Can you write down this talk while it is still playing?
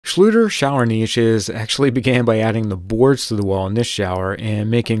Schluter shower niches actually began by adding the boards to the wall in this shower and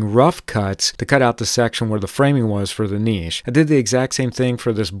making rough cuts to cut out the section where the framing was for the niche. I did the exact same thing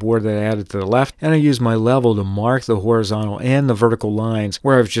for this board that I added to the left, and I used my level to mark the horizontal and the vertical lines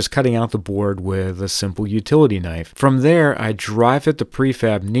where I was just cutting out the board with a simple utility knife. From there, I dry fit the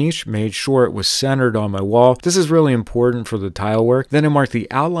prefab niche, made sure it was centered on my wall. This is really important for the tile work. Then I marked the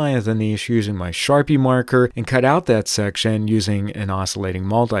outline of the niche using my Sharpie marker and cut out that section using an oscillating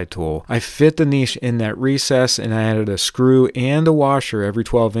multi-tool. I fit the niche in that recess, and I added a screw and a washer every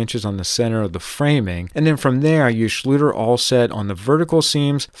 12 inches on the center of the framing. And then from there, I used Schluter all set on the vertical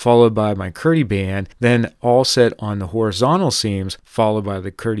seams, followed by my KERDI-BAND, then all set on the horizontal seams, followed by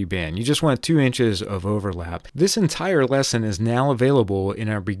the KERDI-BAND. You just want 2 inches of overlap. This entire lesson is now available in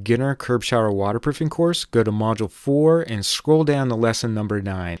our beginner curb shower waterproofing course. Go to module 4 and scroll down to lesson number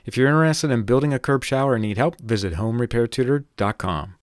 9. If you're interested in building a curb shower and need help, visit homerepairtutor.com.